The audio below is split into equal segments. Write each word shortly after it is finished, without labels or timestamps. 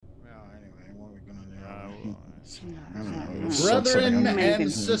Brethren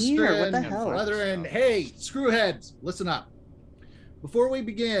and sisters, what the hell? brethren, hey, screwheads, listen up. Before we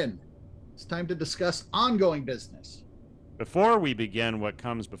begin, it's time to discuss ongoing business. Before we begin, what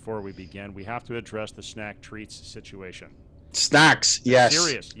comes before we begin, we have to address the snack treats situation. Snacks, yes.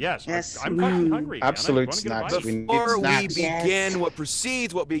 Serious, yes. Yes. I'm fucking hungry. Man. Absolute snacks. Before we snacks. begin what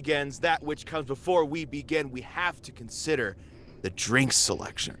precedes what begins, that which comes before we begin, we have to consider the drink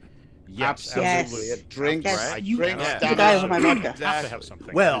selection. Yes, Yes. absolutely. A drink, Yes, right? you- Drink Yeah. You guys are my vodka. Have to have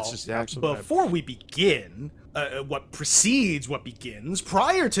something. Well, It's just absolutely- before we begin, what precedes what begins,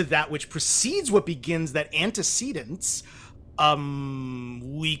 prior to that which precedes what begins, that antecedents,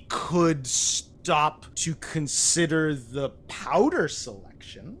 we could stop to consider the powder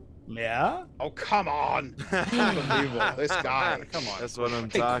selection. Yeah? Oh, come on. Unbelievable. This guy. Come on. That's what I'm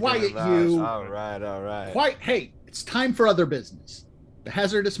Hey, talking quiet about. you. All right. Quite, hey, it's time for other business. The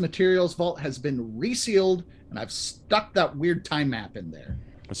hazardous materials vault has been resealed, and I've stuck that weird time map in there.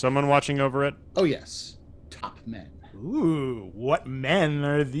 Is someone watching over it? Oh, yes. Top men. Ooh, what men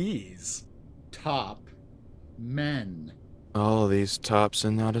are these? Top men. All these tops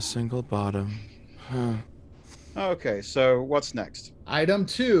and not a single bottom. Huh. Okay, so what's next? Item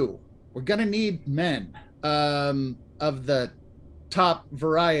 2. We're gonna need men. Of the top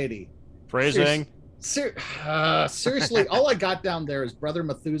variety. Phrasing. Seriously, all I got down there is Brother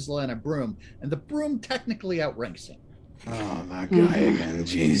Methuselah and a broom, and the broom technically outranks him. Oh, that guy again,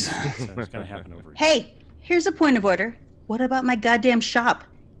 jeez. That's going to happen over here. Hey, here's a point of order. What about my goddamn shop?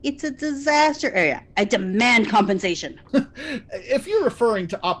 It's a disaster area. I demand compensation. If you're referring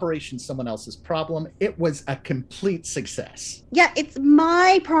to Operation Someone Else's Problem, it was a complete success. Yeah, it's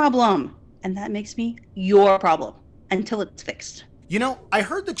my problem. And that makes me your problem until it's fixed. You know, I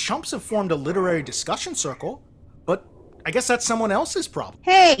heard the chumps have formed a literary discussion circle, but I guess that's someone else's problem.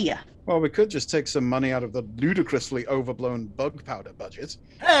 Hey! Well, we could just take some money out of the ludicrously overblown bug powder budget.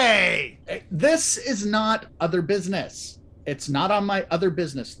 Hey! This is not other business. It's not on my other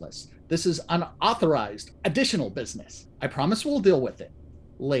business list. This is unauthorized additional business. I promise we'll deal with it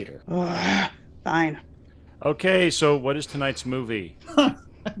later. Fine. Okay, so what is tonight's movie?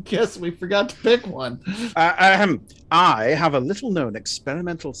 I guess we forgot to pick one. I have a little-known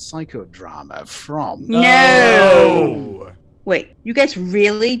experimental psychodrama from... No! Wait, you guys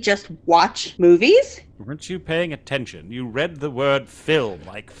really just watch movies? Weren't you paying attention? You read the word film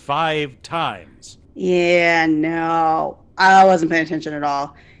like 5 times. Yeah, no. I wasn't paying attention at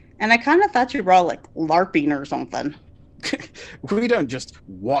all. And I kind of thought you were all like LARPing or something. We don't just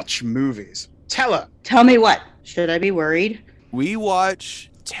watch movies. Tell her. Tell me what? Should I be worried? We watch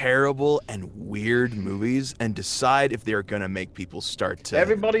terrible and weird movies and decide if they're gonna make people start to...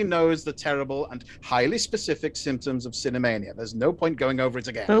 Everybody knows the terrible and highly specific symptoms of cinemania. There's no point going over it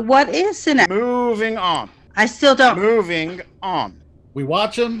again. But what is cinema? Moving on. I still don't. Moving on. We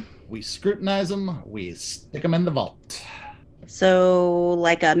watch them, we scrutinize them, we stick them in the vault. So,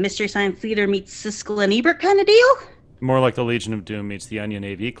 like a Mystery Science Theater meets Siskel and Ebert kind of deal? More like the Legion of Doom meets the Onion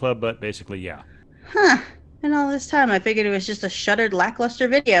AV Club, but basically, yeah. Huh. And all this time, I figured it was just a shuttered, lackluster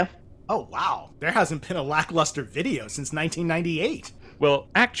video. Oh, wow. There hasn't been a lackluster video since 1998. Well,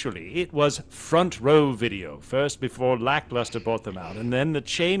 actually, it was Front Row Video first before Lackluster bought them out, and then the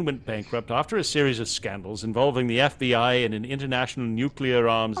chain went bankrupt after a series of scandals involving the FBI and an international nuclear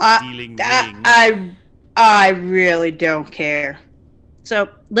arms dealing ring. I really don't care. So,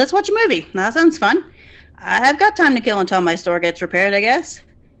 let's watch a movie. That sounds fun. I've got time to kill until my store gets repaired, I guess.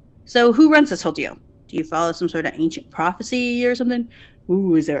 So, who runs this whole deal? Do you follow some sort of ancient prophecy or something?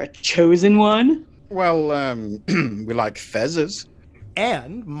 Ooh, is there a chosen one? Well, we like fezzes.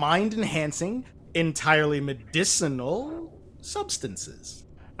 And mind-enhancing, entirely medicinal substances.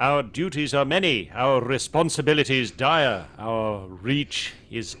 Our duties are many, our responsibilities dire, our reach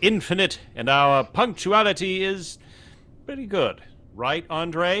is infinite, and our punctuality is pretty good. Right,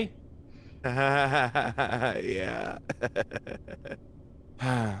 Andre? Yeah.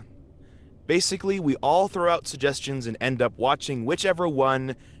 Basically, we all throw out suggestions and end up watching whichever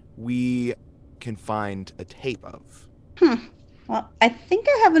one we can find a tape of. Well, I think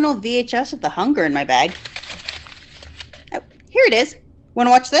I have an old VHS of The Hunger in my bag. Oh, here it is. Want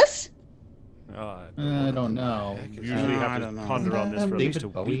to watch this? I don't know. You usually have I to don't know. ponder on this for at David least a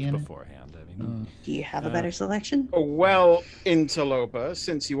Bowie week in it? beforehand. I mean, Do you have a better selection? Oh, well, Interloper,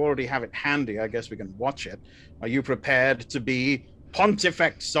 since you already have it handy, I guess we can watch it. Are you prepared to be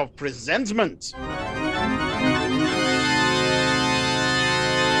Pontifex of Presentment?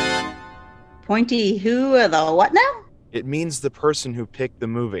 Pointy who, the what now? It means the person who picked the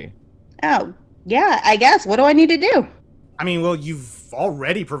movie. Oh, yeah, I guess. What do I need to do? I mean, well, you've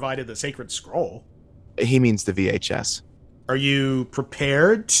already provided the sacred scroll. He means the VHS. Are you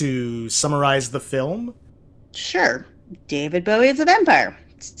prepared to summarize the film? Sure. David Bowie is a vampire.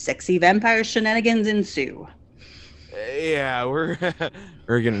 Sexy vampire shenanigans ensue. Yeah, we're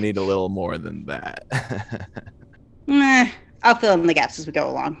gonna need a little more than that. I'll fill in the gaps as we go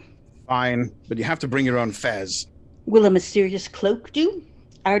along. Fine, but you have to bring your own fez. Will a mysterious cloak do?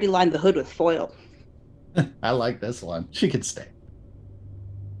 I already lined the hood with foil. I like this one. She can stay.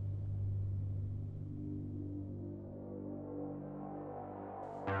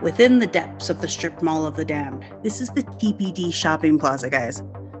 Within the depths of the strip mall of the damned, this is the TPD shopping plaza, guys,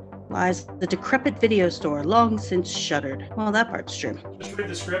 lies the decrepit video store long since shuttered. Well, that part's true. Just read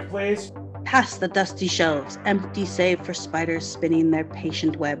the script, please. Past the dusty shelves, empty save for spiders spinning their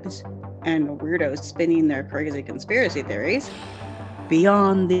patient webs, and weirdos spinning their crazy conspiracy theories.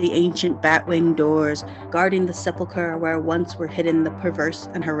 Beyond the ancient batwing doors, guarding the sepulchre where once were hidden the perverse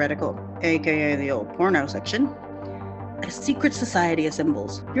and heretical, aka the old porno section, a secret society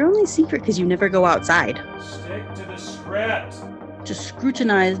assembles. You're only secret because you never go outside. Stick to the script. To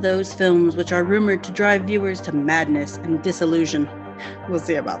scrutinize those films which are rumored to drive viewers to madness and disillusion. We'll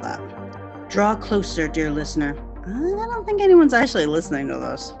see about that. Draw closer, dear listener. I don't think anyone's actually listening to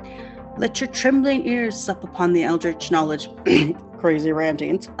this. Let your trembling ears sup upon the eldritch knowledge, crazy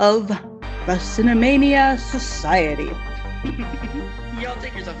rantings, of the Cinemania Society. Y'all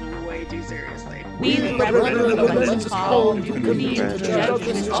take yourself way too seriously. We the brethren of what's called the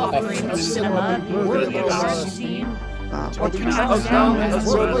judges offering cinema, worthy of our esteem.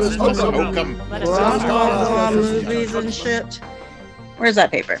 Movies and shit. Where's that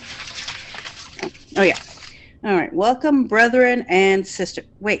paper? Oh yeah. All right. Welcome, brethren and sister.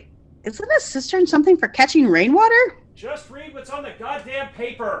 Wait, isn't a cistern something for catching rainwater? Just read what's on the goddamn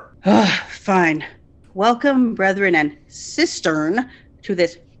paper. Fine. Welcome, brethren and cistern, to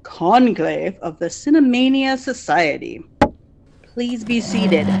this conclave of the Cinemania Society. Please be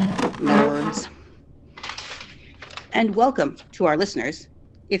seated, lords. And welcome to our listeners,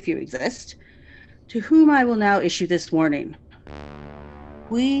 if you exist, to whom I will now issue this warning.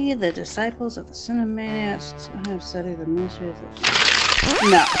 We, the disciples of the Cinemania, have studied the mysteries of...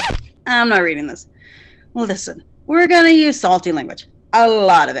 No, I'm not reading this. Listen, we're going to use salty language. A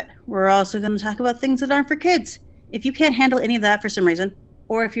lot of it. We're also going to talk about things that aren't for kids. If you can't handle any of that for some reason,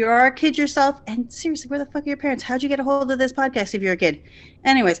 or if you are a kid yourself, and seriously, where the fuck are your parents? How'd you get a hold of this podcast if you're a kid?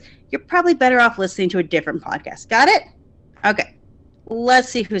 Anyways, you're probably better off listening to a different podcast. Got it? Okay. Let's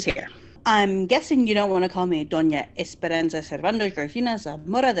see who's here. I'm guessing you don't want to call me Doña Esperanza Servando Georgina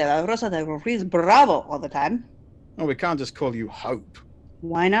Zamora de la Rosa de Ruiz Bravo all the time. Oh, we can't just call you Hope.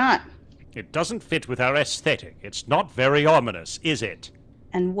 Why not? It doesn't fit with our aesthetic. It's not very ominous, is it?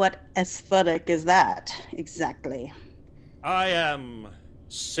 And what aesthetic is that, exactly? I am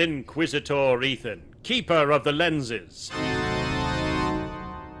Cinquisitor Ethan, keeper of the lenses.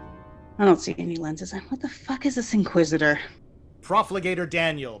 I don't see any lenses. What the fuck is this Inquisitor? Profligator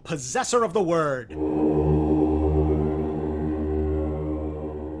Daniel, possessor of the word.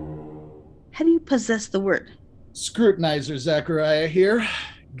 How do you possess the word? Scrutinizer Zacharia here,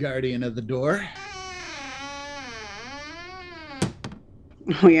 guardian of the door.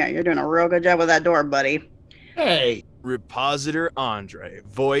 Oh yeah, you're doing a real good job with that door, buddy. Hey! Repositor Andre,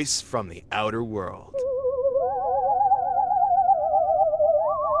 voice from the outer world.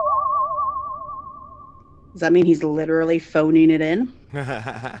 Does that mean he's literally phoning it in?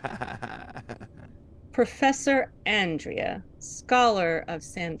 Professor Andrea, scholar of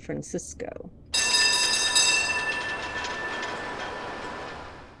San Francisco.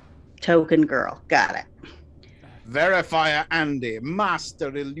 Token girl. Got it. Verifier Andy,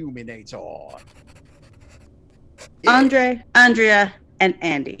 Master Illuminator. Andre, Andrea, and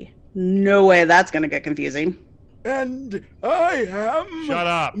Andy. No way that's going to get confusing. And I am... Shut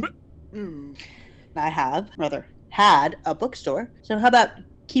up. I had a bookstore. So how about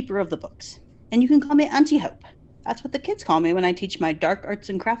keeper of the books? And you can call me Auntie Hope. That's what the kids call me when I teach my dark arts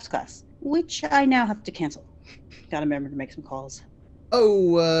and crafts class, which I now have to cancel. Gotta remember to make some calls.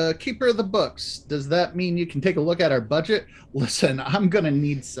 Oh, keeper of the books. Does that mean you can take a look at our budget? Listen, I'm gonna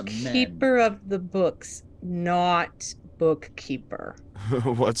need some men. Keeper of the books, not bookkeeper.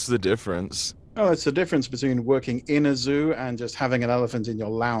 What's the difference? Oh, it's the difference between working in a zoo and just having an elephant in your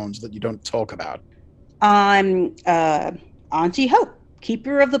lounge that you don't talk about. I'm Auntie Hope,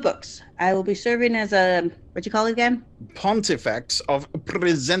 keeper of the books. I will be serving as what'd you call it again? Pontifex of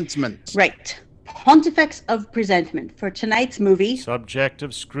Presentment. Right. Pontifex of Presentment for tonight's movie. Subject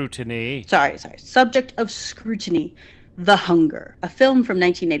of scrutiny. Sorry. Subject of scrutiny. The Hunger, a film from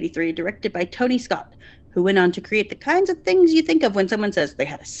 1983 directed by Tony Scott, who went on to create the kinds of things you think of when someone says they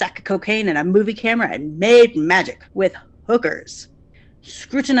had a sack of cocaine and a movie camera and made magic with hookers.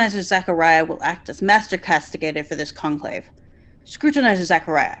 Scrutinizer Zacharia will act as master castigator for this conclave. Scrutinizer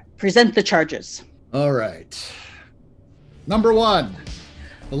Zacharia, present the charges. All right. Number 1,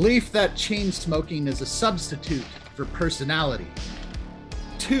 belief that chain smoking is a substitute for personality.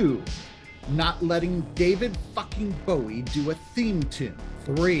 2, not letting David fucking Bowie do a theme tune.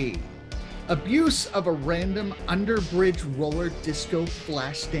 3, abuse of a random underbridge roller disco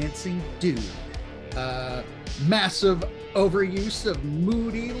flash dancing dude. Massive overuse of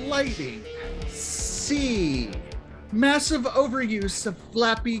moody lighting. C, massive overuse of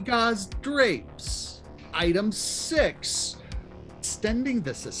flappy gauze drapes. Item 6, extending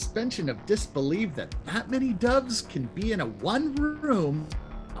the suspension of disbelief that many doves can be in a one room,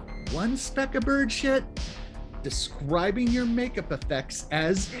 one speck of bird shit, describing your makeup effects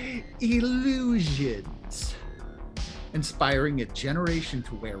as illusions. Inspiring a generation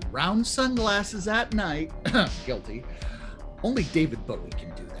to wear round sunglasses at night. Guilty. Only David Bowie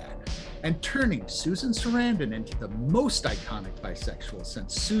can do that. And turning Susan Sarandon into the most iconic bisexual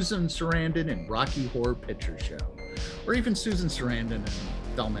since Susan Sarandon in Rocky Horror Picture Show. Or even Susan Sarandon in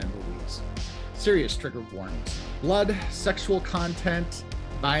Thelma and Louise. Serious trigger warnings. Blood, sexual content,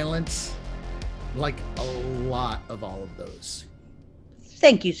 violence, like a lot of all of those.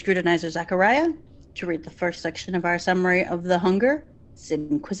 Thank you, Scrutinizer Zacharia. To read the first section of our summary of The Hunger,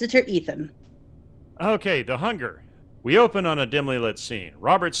 Cinquisitor Ethan. Okay, The Hunger. We open on a dimly lit scene.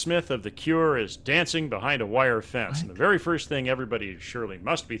 Robert Smith of The Cure is dancing behind a wire fence, and the very first thing everybody surely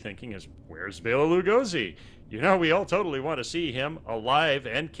must be thinking is, where's Bela Lugosi? You know, we all totally want to see him alive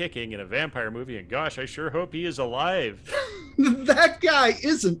and kicking in a vampire movie, and gosh, I sure hope he is alive. That guy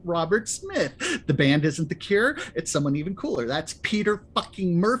isn't Robert Smith. The band isn't The Cure. It's someone even cooler. That's Peter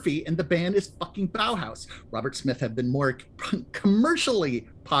fucking Murphy, and the band is fucking Bauhaus. Robert Smith had been more commercially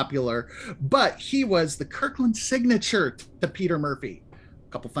popular, but he was the Kirkland signature to Peter Murphy.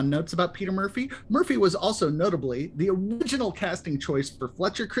 A couple fun notes about Peter Murphy. Murphy was also notably the original casting choice for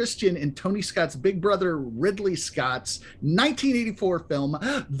Fletcher Christian in Tony Scott's big brother Ridley Scott's 1984 film,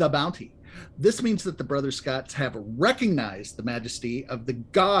 The Bounty. This means that the Brother Scotts have recognized the majesty of the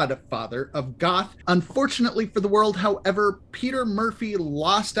Godfather of Goth. Unfortunately for the world, however, Peter Murphy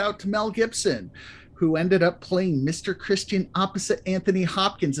lost out to Mel Gibson, who ended up playing Mr. Christian opposite Anthony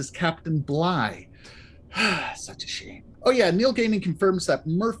Hopkins as Captain Bligh. Such a shame. Oh yeah, Neil Gaiman confirms that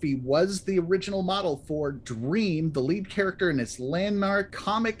Murphy was the original model for Dream, the lead character in his landmark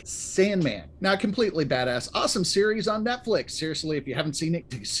comic Sandman. Now, completely badass, awesome series on Netflix. Seriously, if you haven't seen it,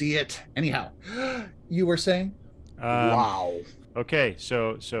 do see it. Anyhow, you were saying? Wow. Okay,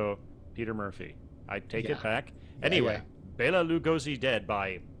 so Peter Murphy. I take it back. Anyway, Bela Lugosi Dead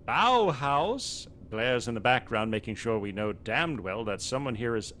by Bauhaus blares in the background, making sure we know damned well that someone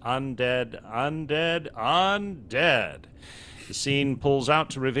here is undead. The scene pulls out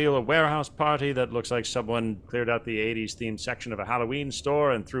to reveal a warehouse party that looks like someone cleared out the 80s themed section of a Halloween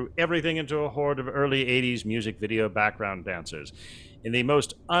store and threw everything into a horde of early 80s music video background dancers. In the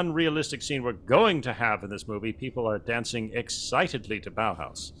most unrealistic scene we're going to have in this movie, people are dancing excitedly to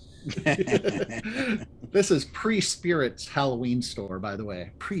Bauhaus. This is pre-Spirit's Halloween store, by the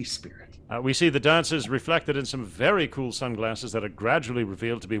way. Pre-Spirit. We see the dancers reflected in some very cool sunglasses that are gradually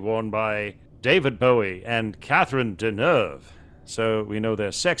revealed to be worn by David Bowie and Catherine Deneuve. So we know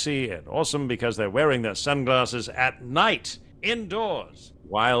they're sexy and awesome because they're wearing their sunglasses at night, indoors,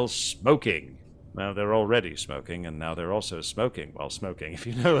 while smoking. Now, they're already smoking, and now they're also smoking while smoking, if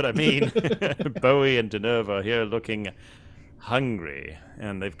you know what I mean. Bowie and Deneuve are here looking hungry,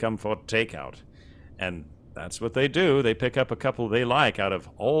 and they've come for takeout. And that's what they do. They pick up a couple they like out of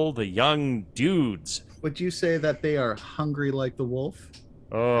all the young dudes. Would you say that they are hungry like the wolf?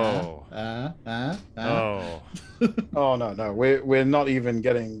 Oh. Oh. Oh, no. We're not even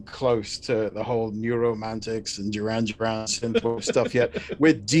getting close to the whole neuromantics and Duran Duran synth stuff yet.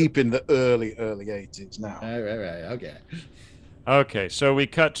 We're deep in the early 80s now. Right. Okay, so we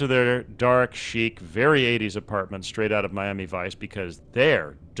cut to their dark, chic, very 80s apartment straight out of Miami Vice because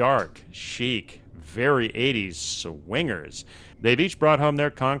they're dark, chic, very 80s swingers. They've each brought home their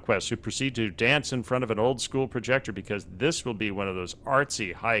conquests who proceed to dance in front of an old school projector because this will be one of those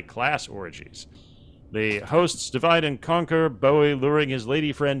artsy, high-class orgies. The hosts divide and conquer, Bowie luring his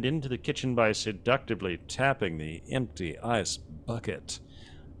lady friend into the kitchen by seductively tapping the empty ice bucket.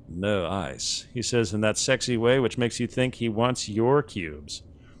 No ice, he says in that sexy way which makes you think he wants your cubes.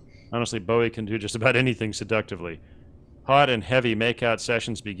 Honestly, Bowie can do just about anything seductively. Hot and heavy make-out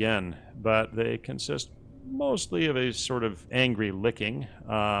sessions begin, but they consist mostly of a sort of angry licking,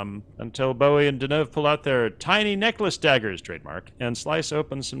 until Bowie and Deneuve pull out their Tiny Necklace Daggers, trademark, and slice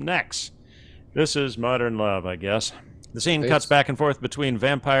open some necks. This is modern love, I guess. The scene cuts back and forth between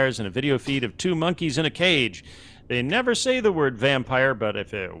vampires and a video feed of two monkeys in a cage. They never say the word vampire, but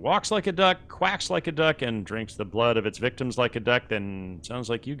if it walks like a duck, quacks like a duck, and drinks the blood of its victims like a duck, then it sounds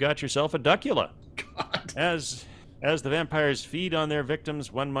like you got yourself a duckula. God. As the vampires feed on their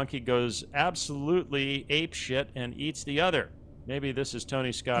victims, one monkey goes absolutely ape shit and eats the other. Maybe this is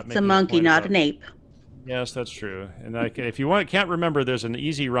Tony Scott. It's a monkey, not an ape. Yes, that's true. And if you can't remember, there's an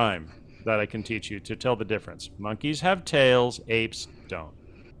easy rhyme that I can teach you to tell the difference. Monkeys have tails, apes don't.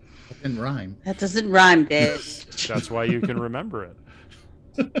 That didn't rhyme. That doesn't rhyme, bitch. That's why you can remember it.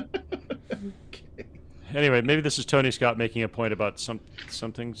 Okay. Anyway, maybe this is Tony Scott making a point about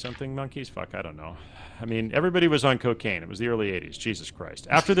something monkeys. Fuck, I don't know. I mean, everybody was on cocaine. It was the early 80s. Jesus Christ.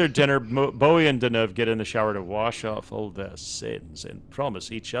 After their dinner, Bowie and Deneuve get in the shower to wash off all their sins and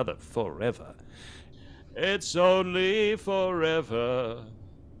promise each other forever. It's only forever,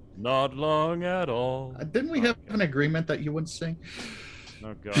 not long at all. Didn't we have an agreement that you wouldn't sing?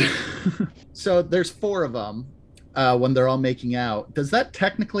 Oh, God. So there's 4 of them when they're all making out. Does that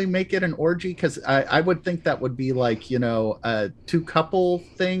technically make it an orgy? Because I would think that would be like, a 2-couple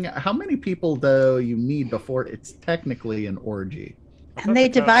thing. How many people, though, you need before it's technically an orgy? And they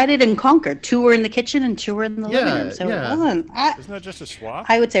divided and conquered. 2 were in the kitchen and 2 were in the living room. So it wasn't. Isn't that just a swap?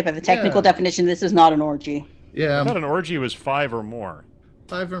 I would say by the technical definition, this is not an orgy. Yeah. I thought an orgy was 5 or more.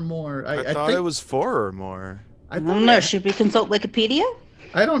 5 or more. I thought it was 4 or more. I don't know. Should we consult Wikipedia?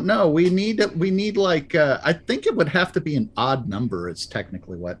 I don't know. We need like, I think it would have to be an odd number is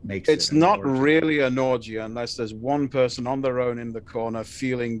technically what makes it. It's not really an orgy unless there's one person on their own in the corner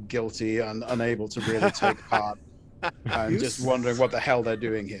feeling guilty and unable to really take part. I'm just wondering what the hell they're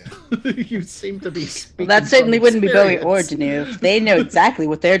doing here. You seem to be speaking. Well, that certainly wouldn't be Bowie experience. or Deneuve. They know exactly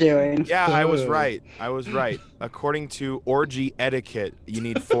what they're doing. Yeah, I was right. According to orgy etiquette, you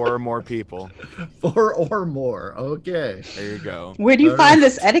need 4 or more people. 4 or more. Okay. There you go. Where do you find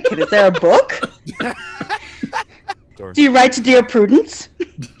this etiquette? Is there a book? Do you write to Dear Prudence?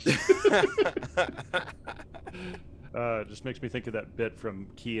 It just makes me think of that bit from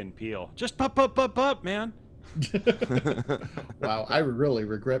Key and Peele. Just pop, man. Wow, I really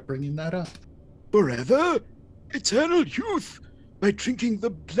regret bringing that up. Forever? Eternal youth, by drinking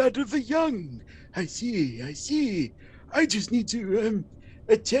the blood of the young. I see. I just need to,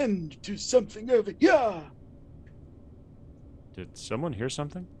 attend to something over here. Did someone hear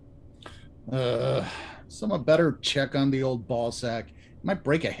something? Someone better check on the old ball sack. Might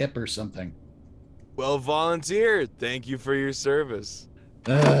break a hip or something. Well, volunteer. Thank you for your service.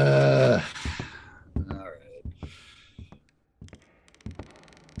 All right.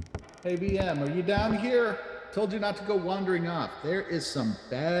 Hey, VM, are you down here? Told you not to go wandering off. There is some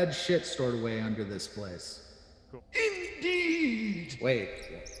bad shit stored away under this place. Cool. Indeed. Wait,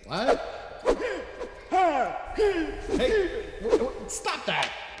 what? Hey, stop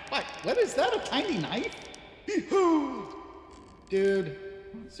that! What is that, a tiny knife? Behold. Dude,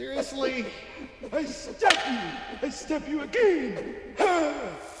 seriously? I stab you again.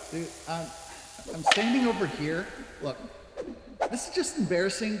 Dude, I'm standing over here. Look, this is just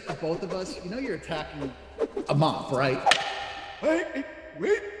embarrassing for both of us. You know you're attacking a mob, right?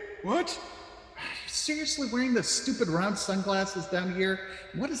 Wait, what? Are you seriously wearing the stupid round sunglasses down here?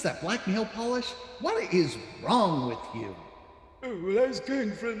 What is that, black nail polish? What is wrong with you? Oh, well, I was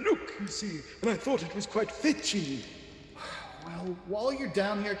going for a look, you see, and I thought it was quite fetching. Well, while you're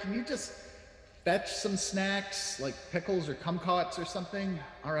down here, can you just fetch some snacks, like pickles or kumquats or something?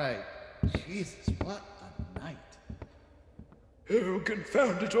 All right. Jesus, what a night. Oh,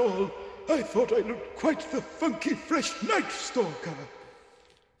 confound it all. I thought I looked quite the funky, fresh night stalker.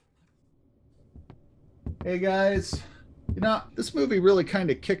 Hey, guys. You know, this movie really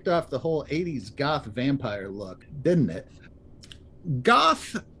kind of kicked off the whole 80s goth vampire look, didn't it?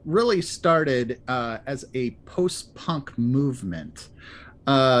 Goth really started as a post-punk movement.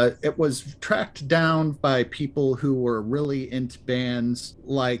 It was tracked down by people who were really into bands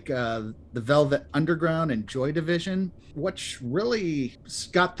like the Velvet Underground and Joy Division, which really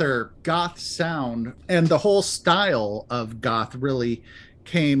got their goth sound. And the whole style of goth really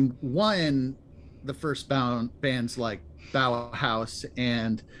came the first bands like Bauhaus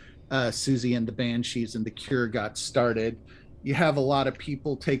and Susie and the Banshees and The Cure got started. You have a lot of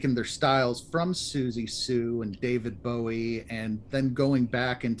people taking their styles from Susie Sue and David Bowie and then going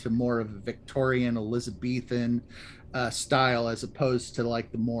back into more of a Victorian Elizabethan style as opposed to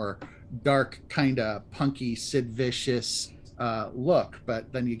like the more dark kind of punky Sid Vicious look,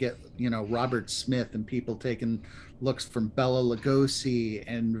 but then you get, Robert Smith and people taking looks from Bela Lugosi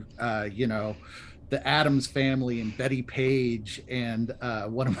and, the Addams Family and Betty Page. And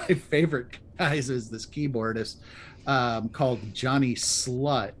one of my favorite guys is this keyboardist called Johnny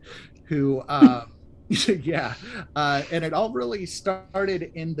Slut, who and it all really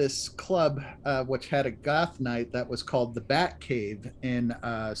started in this club which had a goth night that was called the Bat Cave in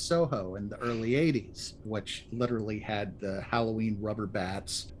Soho in the early 80s, which literally had the Halloween rubber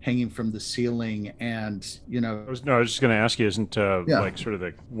bats hanging from the ceiling. And I was just going to ask you, isn't like sort of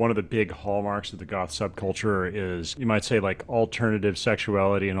one of the big hallmarks of the goth subculture is, you might say, like alternative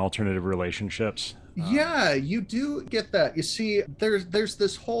sexuality and alternative relationships? Yeah, you do get that. You see, there's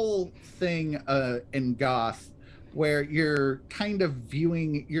this whole thing in goth where you're kind of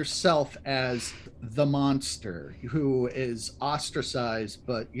viewing yourself as the monster who is ostracized,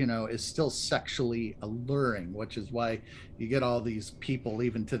 but is still sexually alluring, which is why you get all these people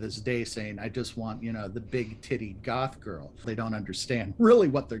even to this day saying, I just want the big titty goth girl. They don't understand really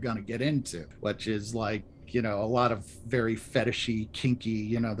what they're going to get into, which is like a lot of very fetishy,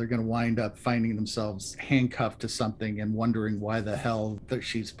 kinky, they're going to wind up finding themselves handcuffed to something and wondering why the hell that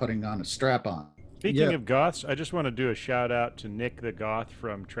she's putting on a strap on. Speaking of goths, I just want to do a shout out to Nick the Goth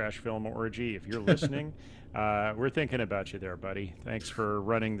from Trash Film Orgy. If you're listening, we're thinking about you there, buddy. Thanks for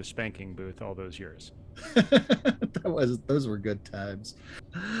running the spanking booth all those years. Those were good times.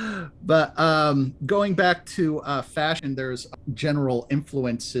 But going back to fashion, there's general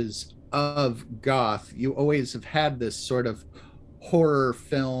influences of goth. You always have had this sort of horror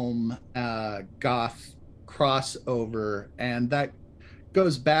film goth crossover, and that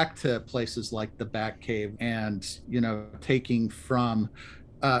goes back to places like the Batcave and taking from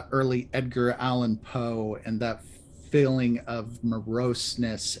early Edgar Allan Poe and that feeling of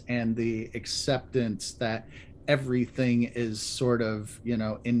moroseness and the acceptance that everything is sort of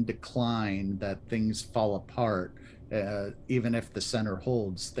in decline, that things fall apart. Even if the center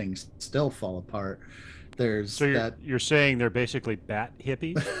holds, things still fall apart. You're saying they're basically bat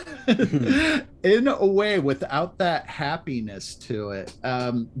hippies? In a way, without that happiness to it.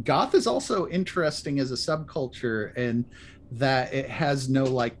 Goth is also interesting as a subculture in that it has no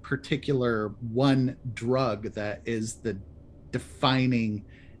like particular one drug that is the defining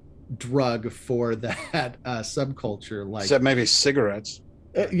drug for that subculture. Like, except maybe cigarettes.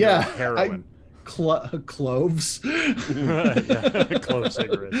 Heroin. Cloves. Clove cigarettes. Clove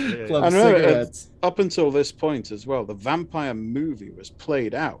cigarettes. Up until this point as well, the vampire movie was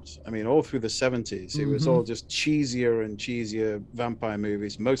played out. I mean, all through the 70s, it was all just cheesier and cheesier vampire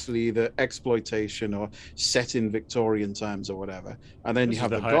movies, mostly either exploitation or set in Victorian times or whatever. And then you have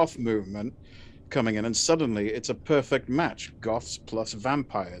the goth movement coming in, and suddenly it's a perfect match. Goths plus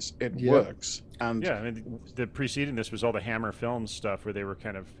vampires. It works. And I mean, the preceding this was all the Hammer Films stuff where they were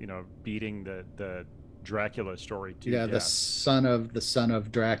kind of, beating the Dracula story to death. The son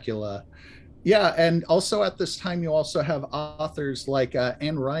of Dracula. Yeah, and also at this time you also have authors like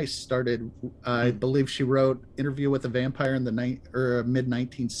Anne Rice started. I believe she wrote Interview with a Vampire in the mid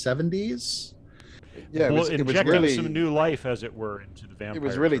 1970s. Yeah, it was really some new life, as it were, into the vampire. It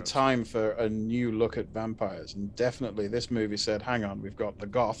was really tropes. Time for a new look at vampires, and definitely this movie said, "Hang on, we've got the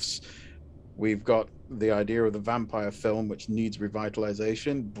Goths, we've got the idea of the vampire film, which needs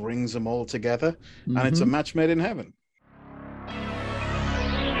revitalization, brings them all together, and it's a match made in heaven."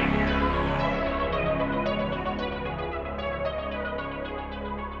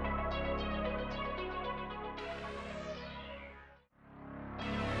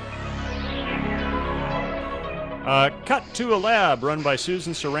 Cut to a lab run by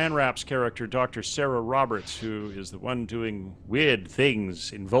Susan Saran Wrap's character, Dr. Sarah Roberts, who is the one doing weird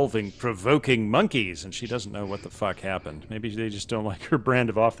things involving provoking monkeys, and she doesn't know what the fuck happened. Maybe they just don't like her brand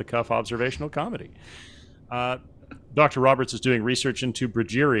of off-the-cuff observational comedy. Dr. Roberts is doing research into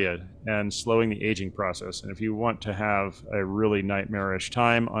progeria and slowing the aging process. And if you want to have a really nightmarish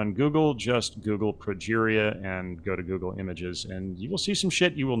time on Google, just Google progeria and go to Google Images, and you will see some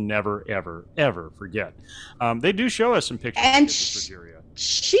shit you will never, ever, ever forget. They do show us some pictures and of progeria.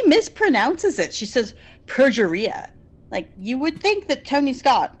 She mispronounces it. She says perjuria. Like, you would think that Tony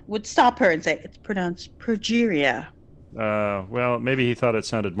Scott would stop her and say, it's pronounced progeria. Well, maybe he thought it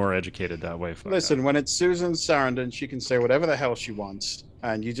sounded more educated that way. Listen, when it's Susan Sarandon, she can say whatever the hell she wants,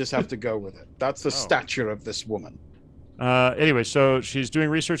 and you just have to go with it. That's the stature of this woman. Anyway, so she's doing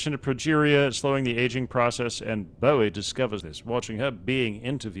research into progeria, slowing the aging process, and Bowie discovers this, watching her being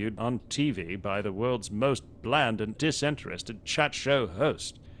interviewed on TV by the world's most bland and disinterested chat show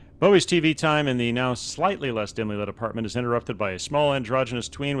host. Bowie's TV time in the now slightly less dimly lit apartment is interrupted by a small androgynous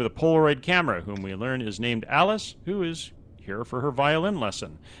tween with a Polaroid camera, whom we learn is named Alice, who is here for her violin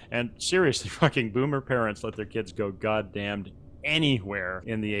lesson. And seriously, fucking boomer parents let their kids go goddamned anywhere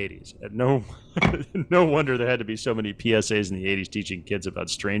in the 80s. No, no wonder there had to be so many PSAs in the 80s teaching kids about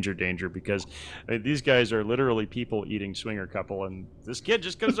stranger danger, because these guys are literally people eating swinger couple, and this kid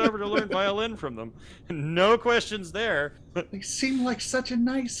just goes over to learn violin from them. No questions there. They seem like such a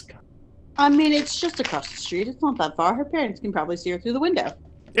nice guy. I mean, it's just across the street. It's not that far. Her parents can probably see her through the window.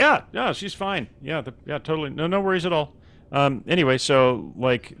 Yeah, she's fine. Yeah, totally. No worries at all. Anyway, so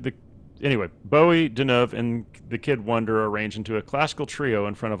Bowie, Deneuve, and the kid Wonder arrange into a classical trio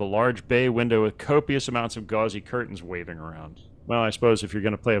in front of a large bay window with copious amounts of gauzy curtains waving around. Well, I suppose if you're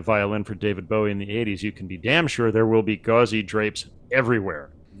going to play a violin for David Bowie in the 80s, you can be damn sure there will be gauzy drapes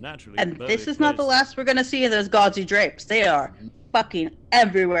everywhere. Naturally, and this is not the last we're going to see of those gauzy drapes. They are fucking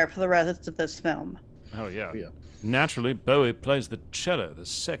everywhere for the rest of this film. Oh, yeah. Naturally, Bowie plays the cello, the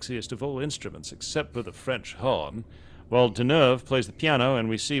sexiest of all instruments, except for the French horn, while Deneuve plays the piano, and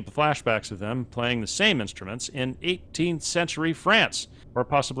we see flashbacks of them playing the same instruments in 18th century France, or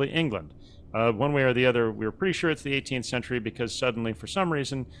possibly England. One way or the other, we're pretty sure it's the 18th century, because suddenly, for some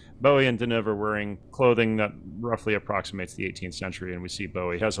reason, Bowie and Deneuve are wearing clothing that roughly approximates the 18th century, and we see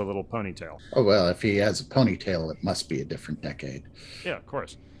Bowie has a little ponytail. Oh, well, if he has a ponytail, it must be a different decade. Yeah, of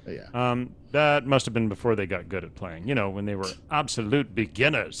course. Yeah. That must have been before they got good at playing, when they were absolute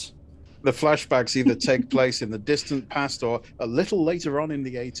beginners. The flashbacks either take place in the distant past or a little later on in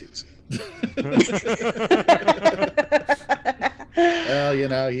the 80s.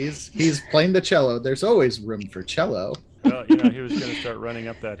 Well, he's playing the cello. There's always room for cello. Well, he was going to start running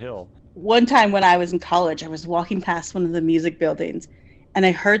up that hill. One time when I was in college, I was walking past one of the music buildings, and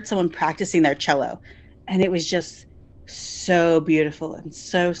I heard someone practicing their cello, and it was just so beautiful and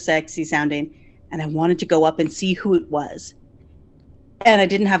so sexy sounding, and I wanted to go up and see who it was. And I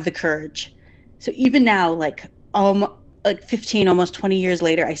didn't have the courage. So even now, like 15, almost 20 years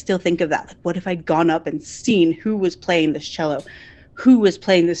later, I still think of that. Like, what if I'd gone up and seen who was playing this cello, who was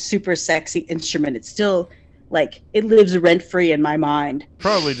playing this super sexy instrument? It's still, it lives rent-free in my mind.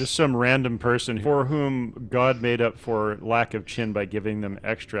 Probably just some random person for whom God made up for lack of chin by giving them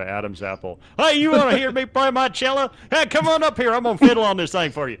extra Adam's apple. Hey, you want to hear me play my cello? Hey, come on up here. I'm going to fiddle on this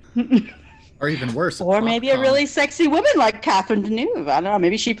thing for you. Or even worse. Or maybe a really sexy woman like Catherine Deneuve. I don't know.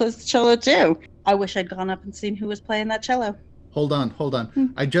 Maybe she plays the cello too. I wish I'd gone up and seen who was playing that cello. Hold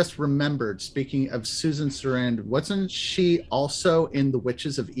on. I just remembered, speaking of Susan Sarandon, wasn't she also in The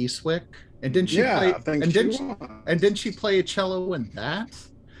Witches of Eastwick? And didn't she didn't she play a cello in that?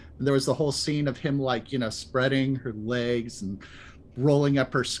 And there was the whole scene of him spreading her legs and rolling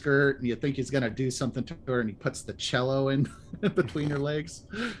up her skirt, and you think he's going to do something to her, and he puts the cello in between her legs.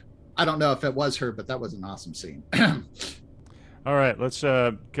 I don't know if it was her, but that was an awesome scene. All right, let's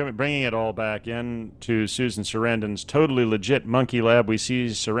bringing it all back in to Susan Sarandon's totally legit monkey lab. We see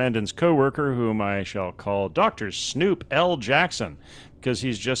Sarandon's co-worker, whom I shall call Dr. Snoop L. Jackson, because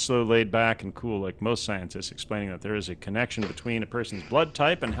he's just so laid back and cool, like most scientists, explaining that there is a connection between a person's blood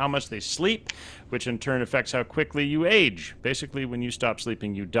type and how much they sleep, which in turn affects how quickly you age. Basically, when you stop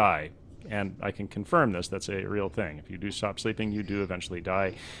sleeping, you die. And I can confirm this. That's a real thing. If you do stop sleeping, you do eventually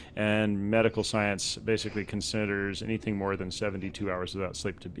die. And medical science basically considers anything more than 72 hours without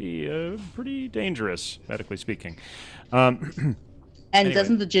sleep to be pretty dangerous, medically speaking. And anyway.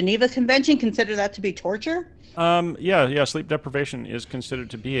 Doesn't the Geneva Convention consider that to be torture? Yeah. Sleep deprivation is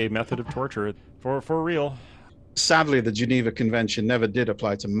considered to be a method of torture for real. Sadly, the Geneva Convention never did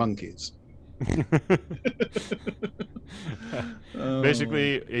apply to monkeys.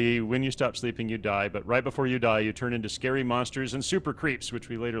 Basically, when you stop sleeping, you die, but right before you die, you turn into scary monsters and super creeps, which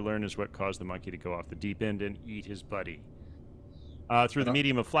we later learn is what caused the monkey to go off the deep end and eat his buddy. Through the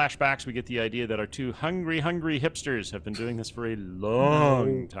medium of flashbacks, we get the idea that our two hungry hipsters have been doing this for a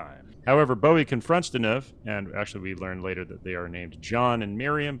long time. However, Bowie confronts Deneuve, and actually we learn later that they are named John and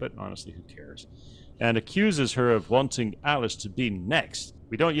Miriam, but honestly, who cares? And accuses her of wanting Alice to be next.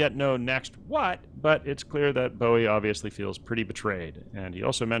 We don't yet know next what, but it's clear that Bowie obviously feels pretty betrayed. And he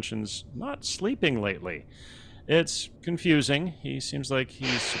also mentions not sleeping lately. It's confusing. He seems like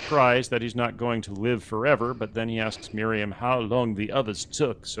he's surprised that he's not going to live forever, but then he asks Miriam how long the others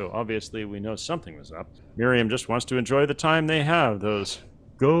took, so obviously we know something was up. Miriam just wants to enjoy the time they have, those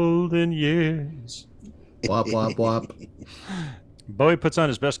golden years. Wop, wop, wop. Bowie puts on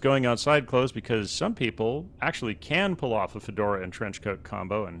his best going outside clothes because some people actually can pull off a fedora and trench coat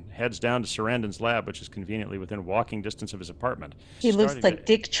combo, and heads down to Sarandon's lab, which is conveniently within walking distance of his apartment. He looks like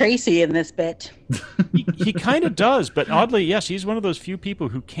Dick Tracy in this bit. He kind of does, but oddly, yes, he's one of those few people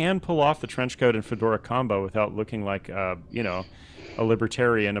who can pull off the trench coat and fedora combo without looking like, a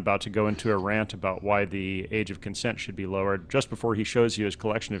libertarian about to go into a rant about why the age of consent should be lowered just before he shows you his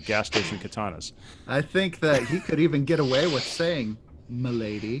collection of gas station katanas. I think that he could even get away with saying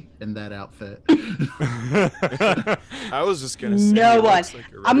 "milady" in that outfit. I was just gonna say. No he one. looks like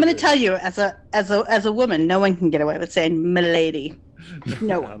a I'm gonna redhead. tell you, as a woman, no one can get away with saying "milady."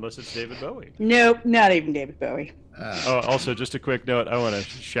 No one. Unless it's David Bowie. Nope, not even David Bowie. Also, just a quick note, I want to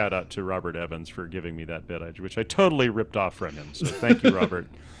shout out to Robert Evans for giving me that bit, which I totally ripped off from him. So thank you, Robert.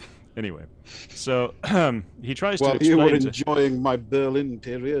 Anyway, so he tries to While explain you were to... enjoying my Berlin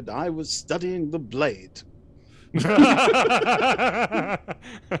period, I was studying the blade.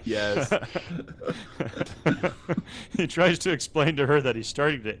 Yes. He tries to explain to her that he's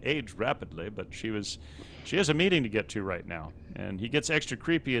starting to age rapidly, but she has a meeting to get to right now. And he gets extra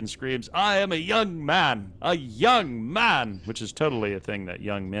creepy and screams, "I am a young man, which is totally a thing that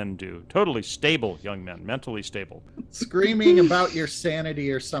young men do. Totally stable young men, mentally stable. Screaming about your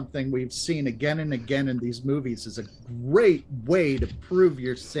sanity or something we've seen again and again in these movies is a great way to prove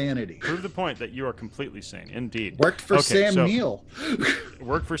your sanity. Prove the point that you are completely sane, indeed. Worked for Sam Neill.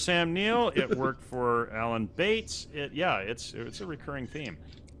 Worked for Sam Neill. It worked for Alan Bates. It's a recurring theme.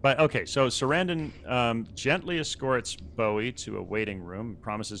 But okay, so Sarandon gently escorts Bowie to a waiting room,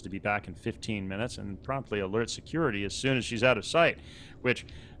 promises to be back in 15 minutes, and promptly alerts security as soon as she's out of sight, which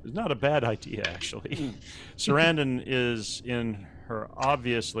is not a bad idea, actually. Sarandon is in her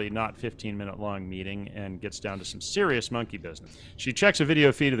obviously not 15-minute long meeting and gets down to some serious monkey business. She checks a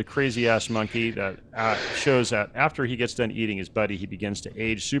video feed of the crazy-ass monkey that shows that after he gets done eating his buddy, he begins to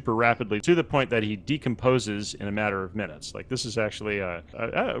age super rapidly to the point that he decomposes in a matter of minutes. Like, this is actually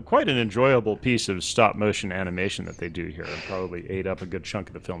quite an enjoyable piece of stop-motion animation that they do here, and probably ate up a good chunk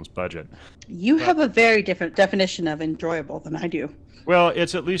of the film's budget. You have a very different definition of enjoyable than I do. Well,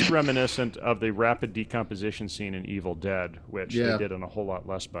 it's at least reminiscent of the rapid decomposition scene in Evil Dead, which they did on a whole lot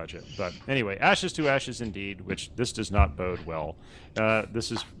less budget. But anyway, ashes to ashes indeed, which this does not bode well.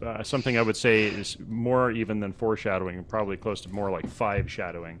 This is something I would say is more even than foreshadowing, probably close to more like 5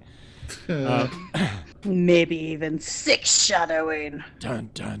 shadowing. Maybe even 6 shadowing. Dun,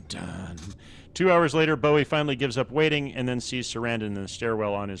 dun, dun. 2 hours later, Bowie finally gives up waiting and then sees Sarandon in the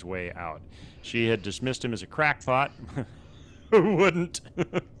stairwell on his way out. She had dismissed him as a crackpot. Who wouldn't?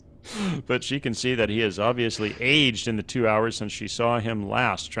 But she can see that he has obviously aged in the 2 hours since she saw him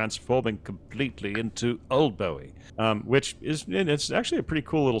last, transforming completely into Old Bowie, which it's actually a pretty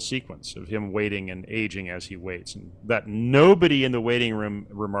cool little sequence of him waiting and aging as he waits, and that nobody in the waiting room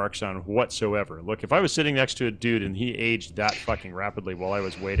remarks on whatsoever. Look, if I was sitting next to a dude and he aged that fucking rapidly while I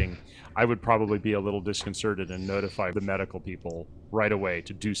was waiting, I would probably be a little disconcerted and notify the medical people right away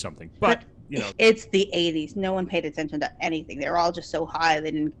to do something. But you know, it's the 80s. No one paid attention to anything. They were all just so high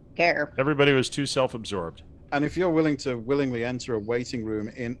they didn't care. Everybody was too self-absorbed. And if you're willing to willingly enter a waiting room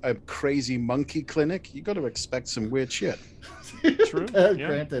in a crazy monkey clinic, you got to expect some weird shit. True.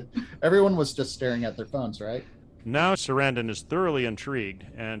 Granted, everyone was just staring at their phones, right? Now Sarandon is thoroughly intrigued,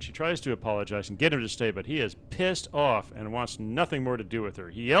 and she tries to apologize and get him to stay, but he is pissed off and wants nothing more to do with her.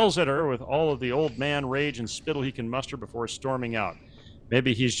 He yells at her with all of the old man rage and spittle he can muster before storming out.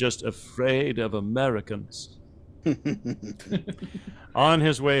 Maybe he's just afraid of Americans. On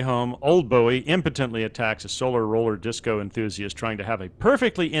his way home, Old Bowie impotently attacks a solar roller disco enthusiast trying to have a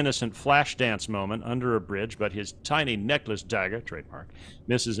perfectly innocent flash dance moment under a bridge, but his tiny necklace dagger, trademark,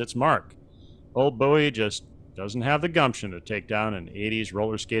 misses its mark. Old Bowie just doesn't have the gumption to take down an 80s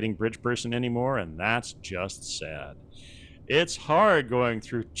roller skating bridge person anymore, and that's just sad. It's hard going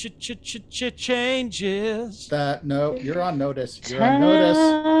through changes. No, you're on notice. You're on notice.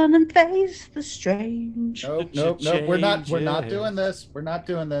 Turn and face the strange. Nope. We're not doing this. We're not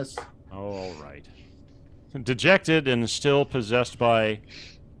doing this. Oh, all right. Dejected and still possessed by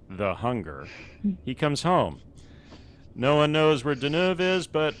the hunger, he comes home. No one knows where Deneuve is,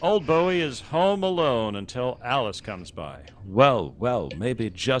 but Old Bowie is home alone until Alice comes by. Well, maybe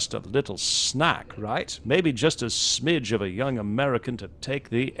just a little snack, right? Maybe just a smidge of a young American to take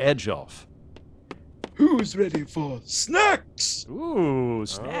the edge off. Who's ready for snacks? Ooh,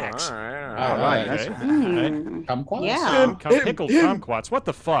 snacks. All right. Okay. Kumquats? Yeah. Pickled kumquats. What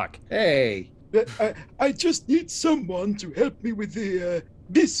the fuck? Hey. I just need someone to help me with the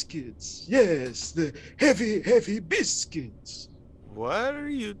biscuits. Yes, the heavy biscuits. What are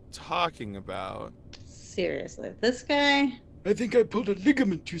you talking about? Seriously, this guy? I think I pulled a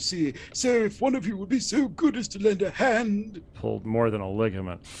ligament, you see. So if one of you would be so good as to lend a hand. Pulled more than a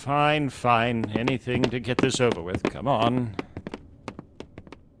ligament. Fine. Anything to get this over with. Come on.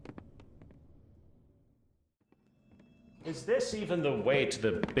 Is this even the way to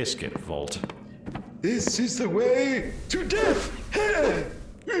the biscuit vault? This is the way to death.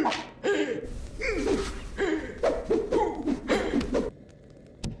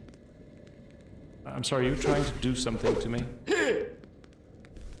 I'm sorry, are you trying to do something to me?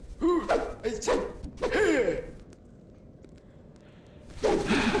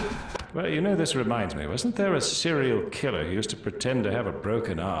 Well, you know, this reminds me. Wasn't there a serial killer who used to pretend to have a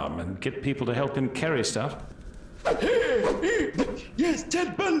broken arm and get people to help him carry stuff? Yes,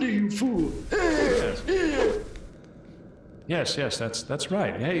 Ted Bundy, you fool. Yes, that's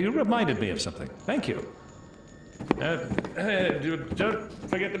right. Hey, you reminded me of something. Thank you. Don't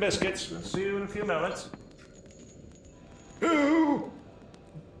forget the biscuits. I'll see you in a few moments. Oh,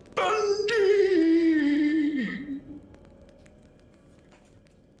 Bundy!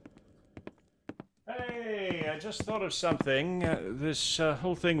 Hey, I just thought of something. This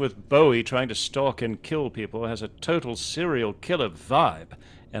whole thing with Bowie trying to stalk and kill people has a total serial killer vibe.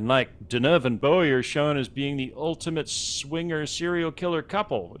 And like Deneuve and Bowie are shown as being the ultimate swinger serial killer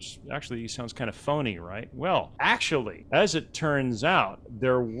couple, which actually sounds kind of phony, right? Well, actually, as it turns out,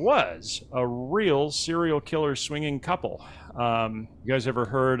 there was a real serial killer swinging couple. You guys ever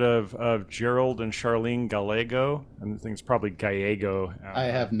heard of Gerald and Charlene Gallego? I think it's probably Gallego. I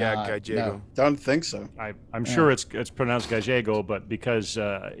have not. Yeah, Gallego. No. Don't think so. I'm sure it's pronounced Gallego, but because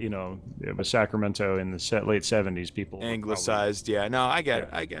it was Sacramento in the late 70s, people Anglicized, yeah. No, I get it.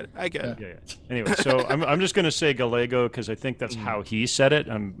 I get it. Yeah. Anyway, so I'm just going to say Gallego because I think that's how he said it.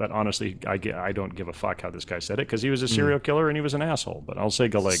 But honestly, I don't give a fuck how this guy said it because he was a serial killer and he was an asshole. But I'll say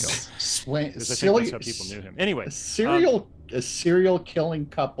Gallego. I think that's how people knew him. Anyway, a serial killing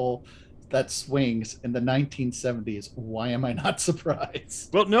couple that swings in the 1970s. Why am I not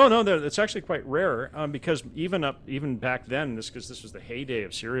surprised? Well, no, it's actually quite rare because even back then, because this was the heyday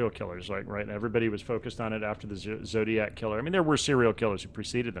of serial killers, like right, everybody was focused on it after the Zodiac killer. I mean, there were serial killers who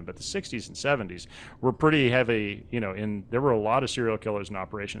preceded them, but the 60s and 70s were pretty heavy. There were a lot of serial killers in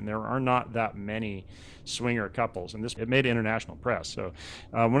operation, and there are not that many swinger couples, and it made international press. So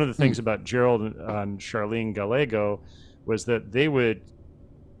one of the things about Gerald and Charlene Gallego was that they would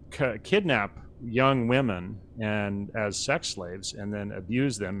kidnap young women and as sex slaves and then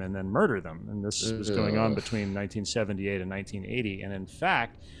abuse them and then murder them. And this was going on between 1978 and 1980. And in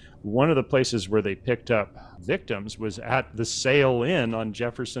fact, one of the places where they picked up victims was at the Sail Inn on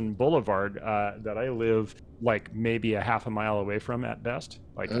Jefferson Boulevard that I live like maybe a half a mile away from at best.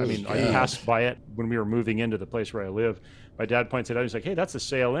 I passed by it when we were moving into the place where I live. My dad points it out. He's like, "Hey, that's the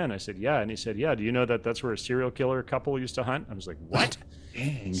Sail Inn." I said, "Yeah." And he said, "Yeah, do you know that that's where a serial killer couple used to hunt?" I was like, "What?"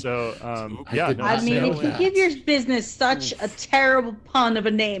 Dang. So, I mean, if you give your business such a terrible pun of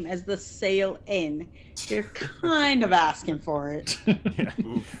a name as the Sail Inn, you're kind of asking for it. Yeah.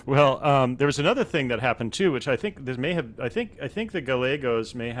 Well, there was another thing that happened too, which I think this may have. I think the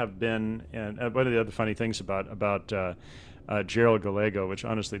Gallegos may have been, and one of the other funny things about Gerald Gallego, which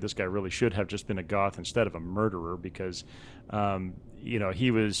honestly this guy really should have just been a goth instead of a murderer, because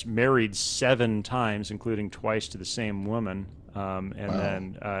he was married 7 times, including twice to the same woman.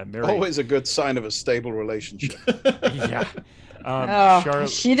 Then married. Always a good sign of a stable relationship. Yeah.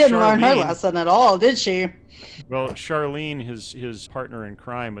 She didn't learn her lesson at all, did she? Well, Charlene, his partner in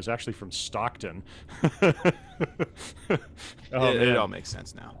crime, was actually from Stockton. It all makes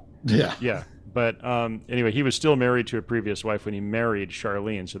sense now. Yeah. Yeah. But anyway, he was still married to a previous wife when he married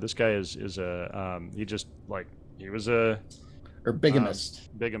Charlene. So this guy is he was a bigamist.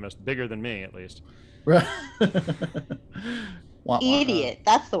 Bigamist, bigger than me at least. Idiot.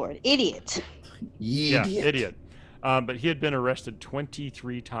 That's the word. Idiot. Yeah, idiot. But he had been arrested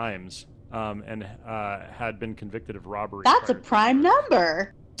 23 times and had been convicted of robbery. That's a prime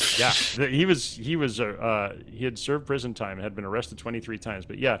number. Yeah, he had served prison time and had been arrested 23 times.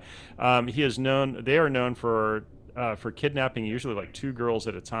 But yeah, they are known for kidnapping usually like 2 girls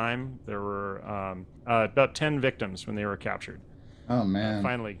at a time. There were about 10 victims when they were captured. Oh man!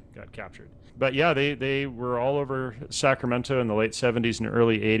 Finally got captured. But yeah, they were all over Sacramento in the late 70s and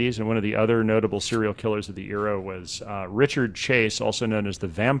early 80s. And one of the other notable serial killers of the era was Richard Chase, also known as the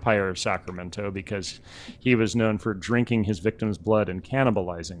Vampire of Sacramento, because he was known for drinking his victims' blood and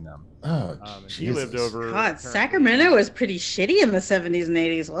cannibalizing them. Oh, he lived over... God, Sacramento was pretty shitty in the 70s and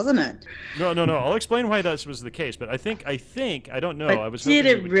 80s, wasn't it? No. I'll explain why that was the case. But I think I don't know. But did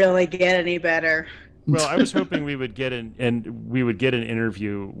it really get any better? Well, I was hoping we would get an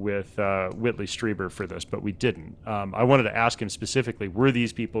interview with Whitley Strieber for this, but we didn't. I wanted to ask him specifically, were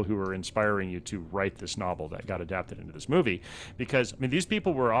these people who were inspiring you to write this novel that got adapted into this movie? Because, I mean, these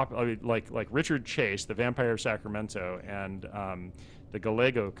people were like Richard Chase, the Vampire of Sacramento, and the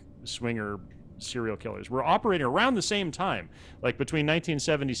Gallego swinger serial killers were operating around the same time, like between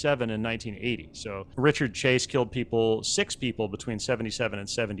 1977 and 1980. So Richard Chase killed 6 people between 77 and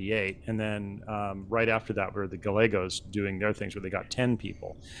 78, and then right after that were the Gallegos doing their things where they got 10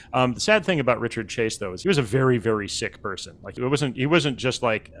 people. The sad thing about Richard Chase, though, is he was a very, very sick person. Like he wasn't just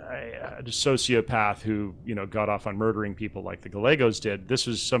like a sociopath who, you know, got off on murdering people like the Gallegos did. This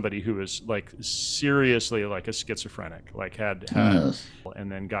was somebody who was like seriously like a schizophrenic, like had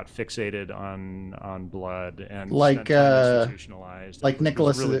and then got fixated on blood and like institutionalized. Like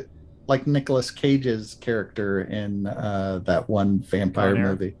Nicolas Cage's character in that one vampire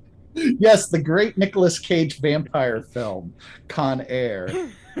movie. Yes, the great Nicolas Cage vampire film, Con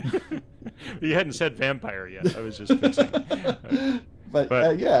Air. You hadn't said vampire yet. I was just fixing.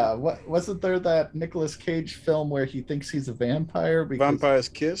 But yeah, wasn't there that Nicolas Cage film where he thinks he's a vampire? Vampire's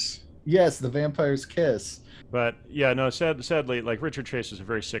Kiss? Yes, The Vampire's Kiss. But yeah, no, sadly, like Richard Chase is a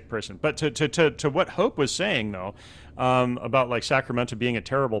very sick person. But to what Hope was saying, though, about like Sacramento being a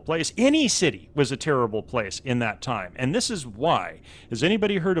terrible place, any city was a terrible place in that time. And this is why. Has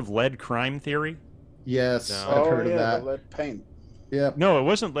anybody heard of lead crime theory? Yes, No. I've heard of that. The lead paint. Yeah. No, it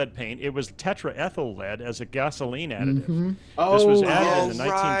wasn't lead paint. It was tetraethyl lead as a gasoline additive. Mm-hmm. This was added in the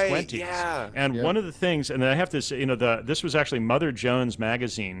 1920s. Yeah. And one of the things, and I have to say, you know, this was actually Mother Jones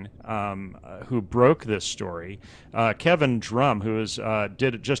magazine who broke this story. Kevin Drum, who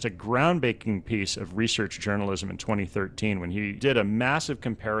did just a groundbreaking piece of research journalism in 2013 when he did a massive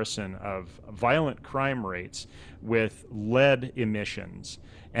comparison of violent crime rates with lead emissions.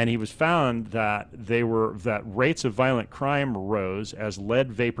 And he was found that rates of violent crime rose as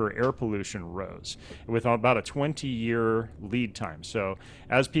lead vapor air pollution rose, with about a 20-year lead time. So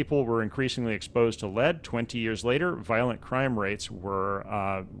as people were increasingly exposed to lead, 20 years later, violent crime rates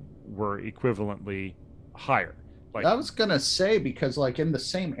were equivalently higher. Like, I was gonna say, because like in the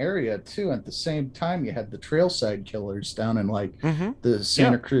same area too, at the same time, you had the trailside killers down in like the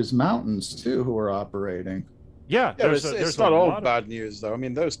Santa Cruz Mountains too, who were operating. Yeah, it's not all bad news, though. I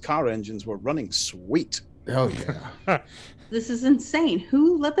mean, those car engines were running sweet. Oh, yeah. This is insane.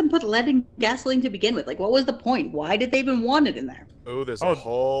 Who let them put lead in gasoline to begin with? Like, what was the point? Why did they even want it in there? Oh, there's a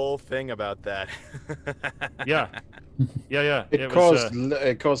whole thing about that. Yeah.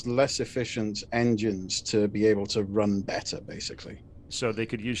 It caused less efficient engines to be able to run better, basically. So they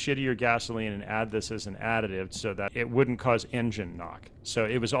could use shittier gasoline and add this as an additive so that it wouldn't cause engine knock. So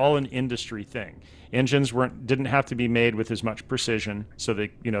it was all an industry thing. Engines didn't have to be made with as much precision, so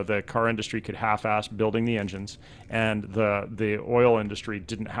that, you know, the car industry could half-ass building the engines, and the oil industry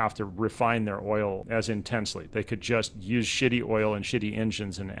didn't have to refine their oil as intensely. They could just use shitty oil and shitty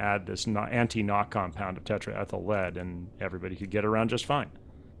engines and add this anti-knock compound of tetraethyl lead, and everybody could get around just fine.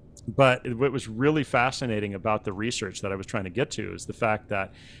 But what was really fascinating about the research that I was trying to get to is the fact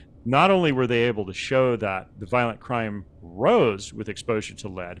that not only were they able to show that the violent crime rose with exposure to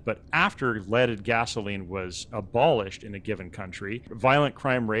lead, but after leaded gasoline was abolished in a given country, violent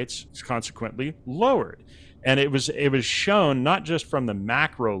crime rates consequently lowered. And it was shown not just from the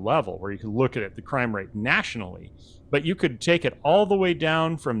macro level, where you could look at the crime rate nationally, but you could take it all the way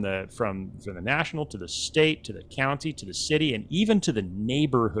down from the national to the state to the county to the city and even to the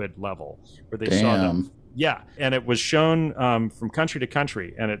neighborhood level, where they saw them. Yeah, and it was shown from country to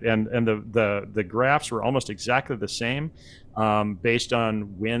country, and the graphs were almost exactly the same, based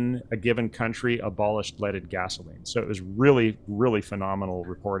on when a given country abolished leaded gasoline. So it was really, really phenomenal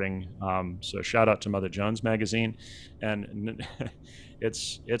reporting. So shout out to Mother Jones magazine, and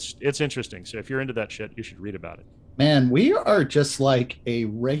it's interesting. So if you're into that shit, you should read about it. Man, we are just like a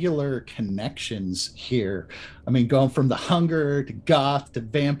regular connections here. I mean, going from the hunger to goth to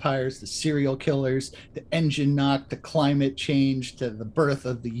vampires to serial killers to engine knock to climate change to the birth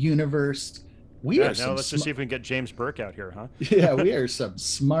of the universe. Now let's just see if we can get James Burke out here, huh? Yeah, we are some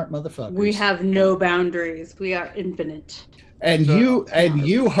smart motherfuckers. We have no boundaries. We are infinite. And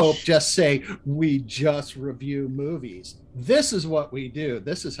you Hope, just say, we just review movies. This is what we do.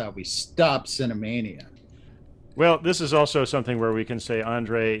 This is how we stop Cinemania. Well, this is also something where we can say,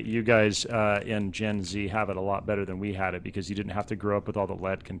 Andre, you guys in Gen Z have it a lot better than we had it, because you didn't have to grow up with all the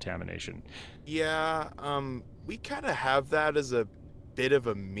lead contamination. Yeah, we kind of have that as a bit of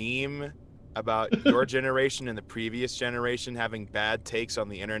a meme about your generation and the previous generation having bad takes on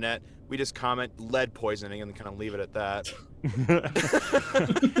the internet. We just comment lead poisoning and kind of leave it at that.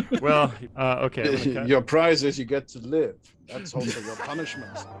 Well, okay. Your prize is you get to live. That's also your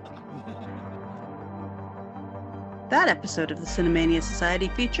punishment. That episode of the Cinemania Society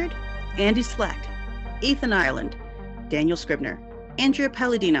featured Andy Slack, Ethan Ireland, Daniel Scribner, Andrea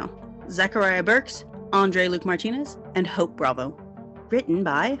Palladino, Zacharia Berks, Andre Luc Martinez, and Hope Bravo. Written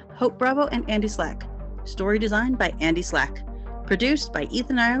by Hope Bravo and Andy Slack. Story designed by Andy Slack. Produced by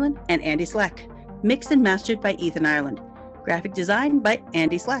Ethan Ireland and Andy Slack. Mixed and mastered by Ethan Ireland. Graphic design by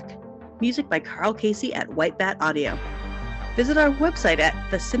Andy Slack. Music by Carl Casey at White Bat Audio. Visit our website at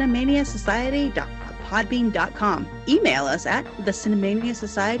thecinemaniasociety.podbean.com. Email us at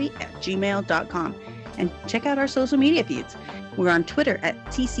thecinemaniasociety@gmail.com. And check out our social media feeds. We're on Twitter at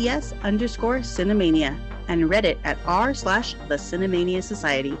TCS_Cinemania and Reddit at r/The Cinemania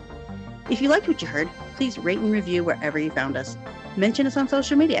Society. If you liked what you heard, please rate and review wherever you found us. Mention us on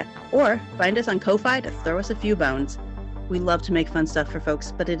social media, or find us on Ko-Fi to throw us a few bones. We love to make fun stuff for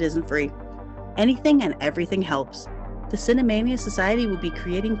folks, but it isn't free. Anything and everything helps. The Cinemania Society will be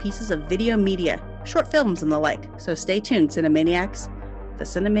creating pieces of video media, short films and the like, so stay tuned, Cinemaniacs. The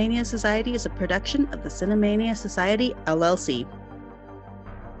Cinemania Society is a production of the Cinemania Society, LLC.